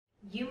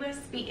You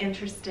must be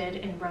interested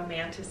in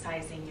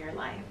romanticizing your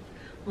life.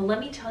 Well,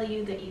 let me tell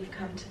you that you've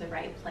come to the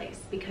right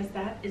place, because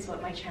that is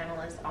what my channel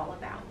is all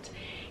about.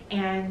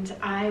 And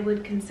I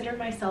would consider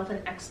myself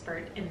an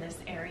expert in this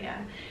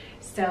area.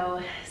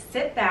 So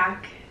sit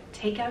back,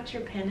 take out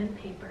your pen and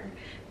paper,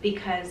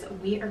 because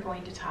we are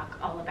going to talk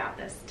all about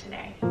this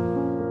today.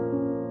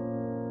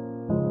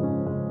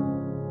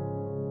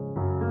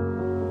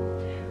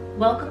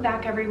 Welcome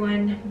back,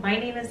 everyone. My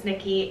name is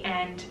Nikki,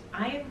 and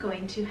I am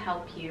going to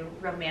help you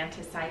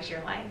romanticize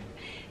your life.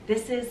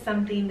 This is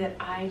something that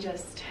I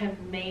just have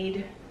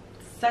made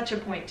such a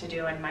point to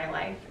do in my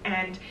life.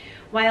 And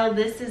while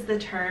this is the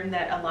term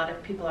that a lot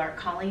of people are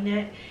calling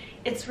it,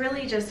 it's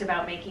really just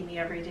about making the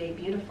everyday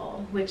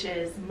beautiful, which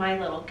is my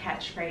little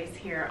catchphrase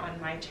here on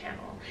my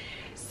channel.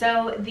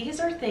 So these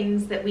are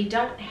things that we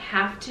don't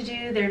have to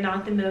do. They're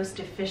not the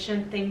most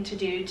efficient thing to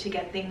do to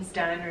get things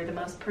done, or the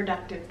most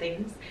productive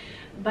things,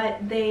 but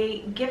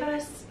they give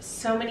us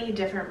so many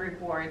different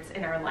rewards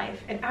in our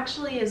life. It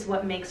actually is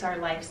what makes our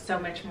life so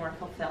much more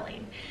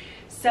fulfilling.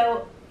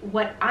 So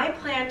what I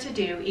plan to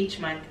do each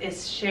month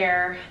is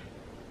share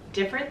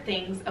different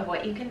things of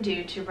what you can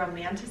do to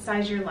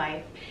romanticize your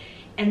life.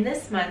 And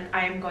this month,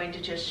 I am going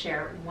to just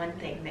share one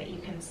thing that you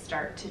can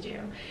start to do.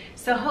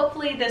 So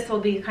hopefully this will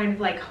be kind of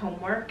like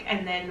homework,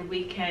 and then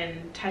we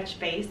can touch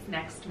base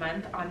next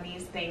month on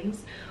these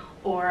things.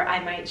 Or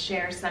I might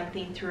share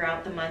something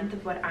throughout the month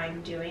of what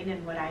I'm doing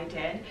and what I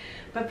did.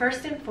 But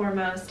first and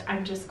foremost,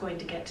 I'm just going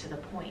to get to the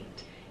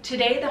point.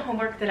 Today, the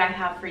homework that I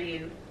have for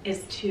you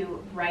is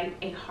to write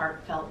a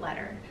heartfelt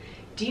letter.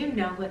 Do you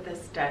know what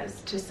this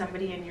does to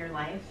somebody in your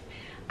life?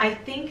 I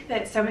think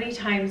that so many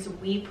times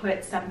we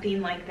put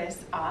something like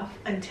this off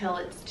until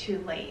it's too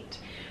late.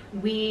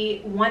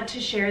 We want to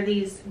share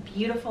these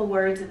beautiful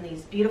words and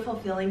these beautiful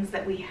feelings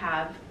that we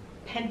have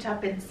pent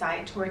up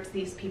inside towards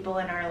these people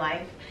in our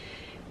life,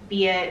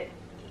 be it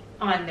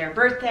on their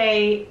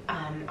birthday,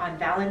 on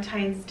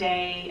Valentine's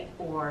Day,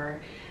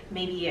 or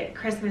maybe at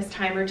Christmas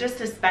time, or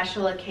just a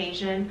special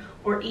occasion,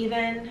 or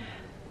even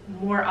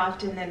more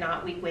often than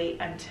not, we wait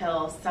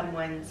until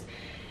someone's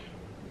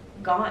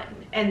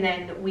gone, and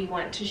then we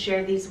want to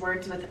share these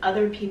words with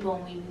other people,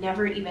 and we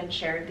never even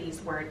shared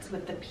these words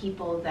with the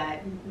people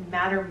that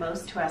matter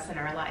most to us in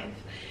our life.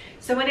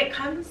 So when it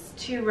comes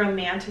to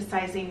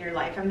romanticizing your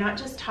life, I'm not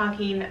just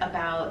talking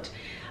about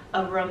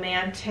a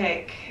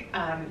romantic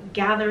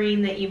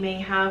gathering that you may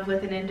have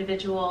with an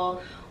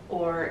individual,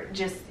 or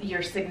just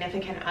your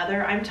significant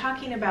other. I'm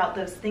talking about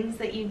those things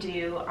that you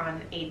do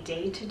on a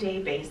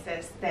day-to-day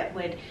basis that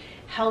would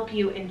help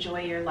you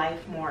enjoy your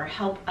life more,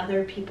 help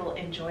other people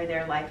enjoy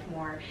their life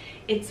more.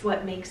 It's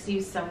what makes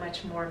you so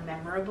much more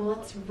memorable.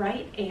 Let's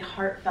write a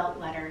heartfelt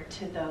letter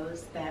to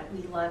those that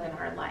we love in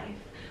our life.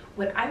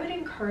 What I would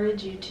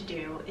encourage you to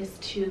do is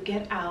to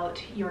get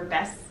out your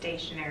best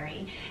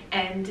stationery,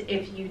 and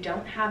if you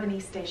don't have any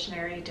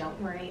stationery,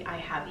 don't worry, I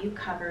have you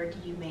covered.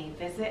 You may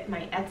visit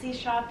my Etsy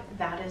shop.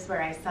 That is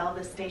where I sell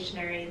the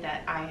stationery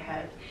that I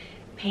have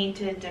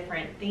painted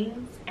different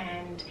things,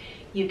 and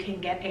you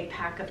can get a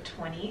pack of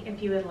 20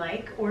 if you would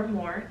like, or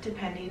more,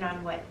 depending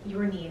on what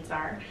your needs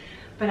are.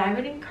 But I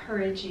would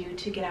encourage you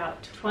to get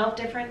out 12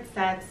 different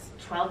sets,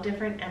 12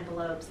 different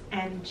envelopes,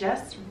 and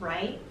just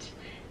write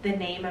the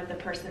name of the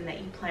person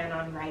that you plan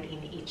on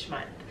writing each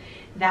month.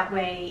 That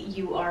way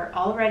you are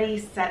already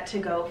set to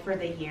go for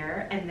the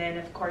year, and then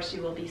of course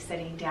you will be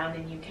sitting down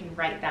and you can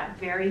write that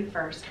very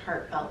first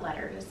heartfelt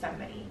letter to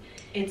somebody.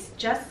 It's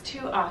just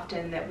too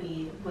often that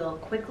we will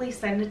quickly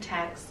send a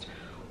text,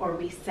 or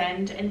we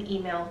send an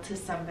email to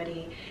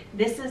somebody.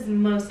 This is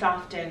most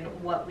often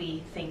what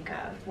we think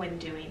of when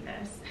doing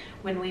this,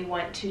 when we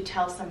want to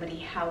tell somebody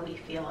how we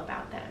feel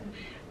about them.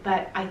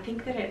 But I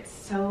think that it's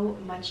so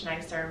much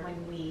nicer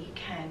when we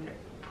can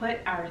put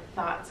our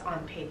thoughts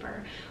on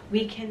paper.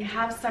 We can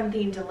have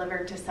something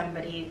delivered to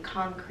somebody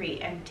concrete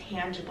and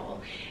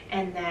tangible,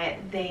 and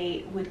that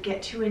they would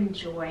get to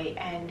enjoy,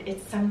 and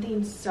it's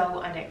something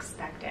so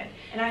unexpected.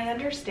 And I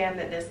understand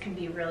that this can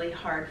be really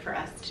hard for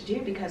us to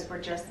do because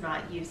we're just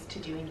not used to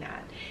doing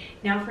that.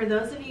 Now, for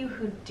those of you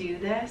who do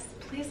this,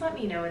 please let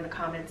me know in the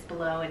comments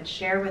below and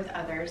share with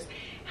others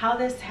how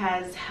this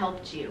has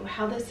helped you,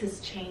 how this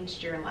has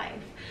changed your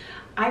life.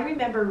 I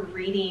remember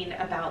reading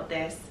about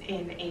this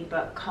in a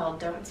book called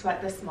Don't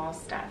Sweat the Small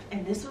Stuff,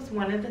 and this was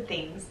one of the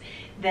things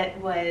that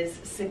was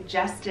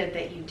suggested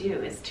that you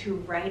do, is to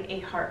write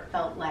a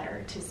heartfelt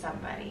letter to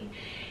somebody.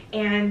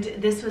 And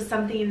this was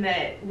something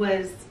that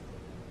was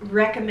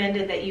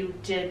recommended that you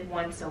did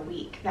once a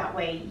week. That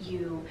way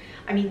you,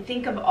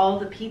 think of all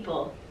the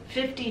people,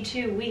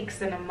 52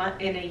 weeks in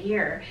a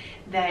year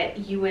that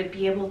you would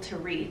be able to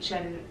reach.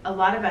 And a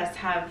lot of us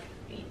have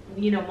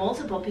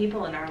multiple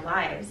people in our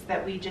lives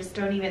that we just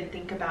don't even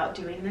think about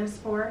doing this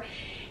for.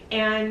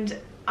 And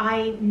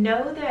I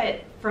know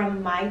that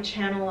from my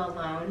channel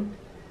alone,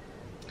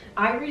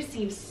 I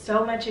receive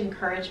so much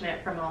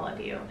encouragement from all of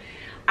you.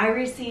 I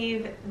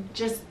receive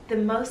just the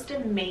most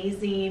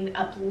amazing,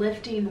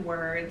 uplifting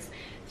words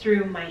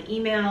through my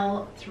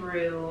email,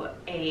 through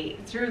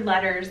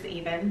letters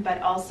even,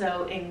 but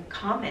also in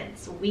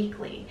comments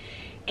weekly.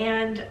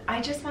 And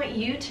I just want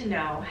you to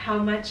know how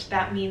much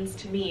that means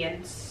to me.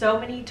 And so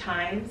many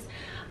times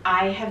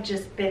I have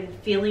just been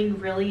feeling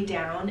really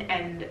down,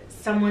 and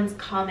someone's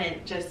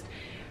comment just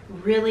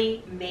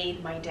really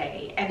made my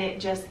day, and it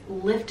just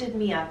lifted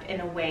me up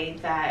in a way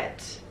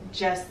that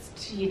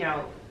just, you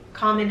know,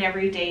 common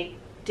everyday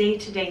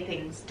day-to-day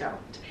things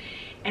don't.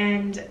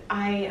 And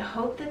I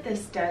hope that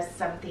this does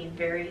something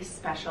very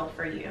special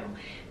for you,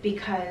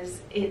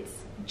 because it's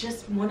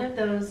just one of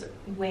those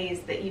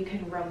ways that you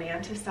can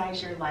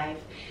romanticize your life.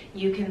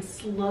 You can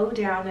slow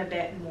down a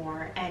bit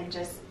more and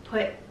just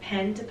put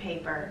pen to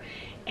paper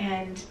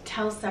and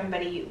tell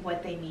somebody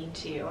what they mean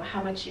to you,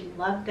 how much you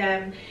love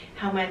them,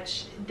 how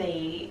much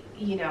they,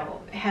 you know,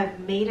 have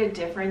made a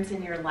difference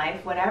in your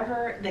life,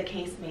 whatever the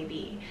case may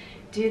be.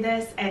 Do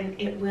this and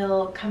it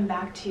will come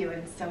back to you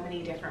in so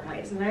many different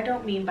ways. And I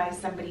don't mean by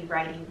somebody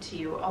writing to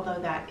you,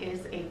 although that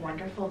is a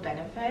wonderful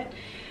benefit,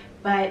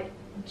 but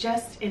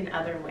just in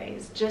other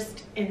ways,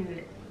 just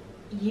in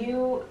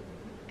you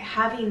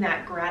having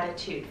that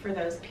gratitude for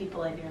those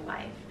people in your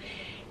life.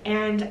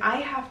 And I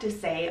have to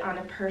say, on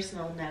a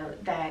personal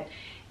note, that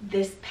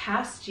this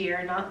past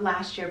year, not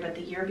last year, but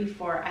the year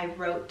before, I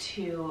wrote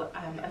to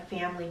a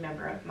family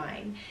member of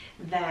mine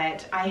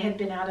that I had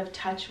been out of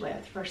touch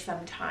with for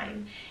some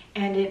time.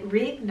 And it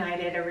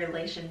reignited a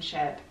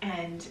relationship,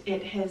 and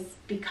it has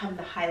become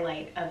the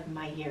highlight of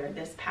my year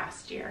this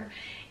past year.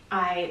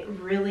 I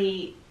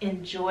really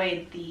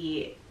enjoyed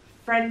the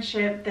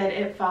friendship that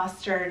it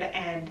fostered,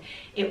 and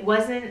it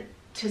wasn't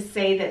to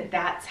say that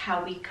that's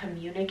how we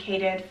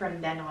communicated from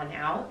then on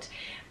out,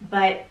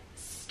 but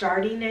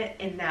starting it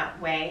in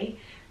that way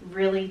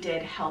really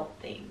did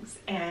help things.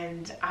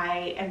 And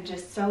I am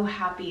just so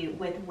happy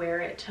with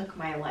where it took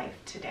my life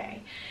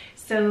today.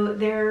 So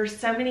there are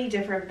so many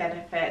different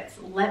benefits.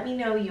 Let me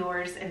know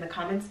yours in the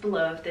comments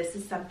below if this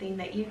is something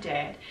that you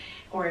did,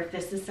 or if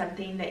this is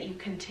something that you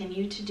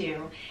continue to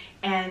do.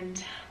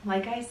 And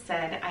like I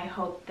said, I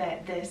hope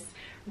that this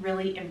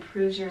really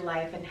improves your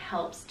life and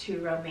helps to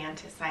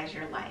romanticize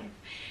your life.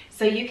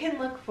 So you can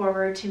look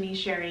forward to me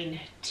sharing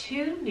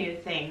 2 new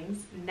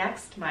things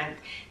next month.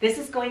 This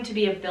is going to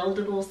be a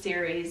buildable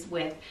series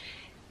with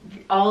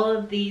all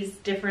of these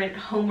different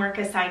homework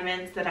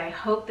assignments that I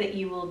hope that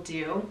you will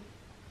do,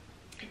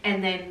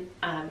 and then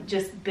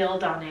just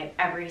build on it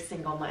every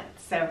single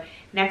month. So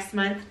next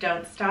month,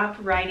 don't stop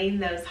writing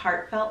those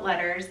heartfelt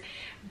letters,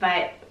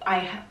 but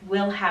I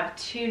will have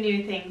 2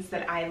 new things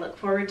that I look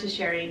forward to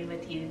sharing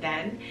with you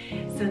then.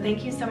 So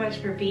thank you so much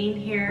for being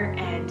here,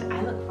 and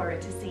I look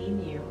forward to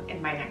seeing you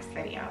in my next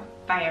video.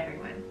 Bye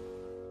everyone.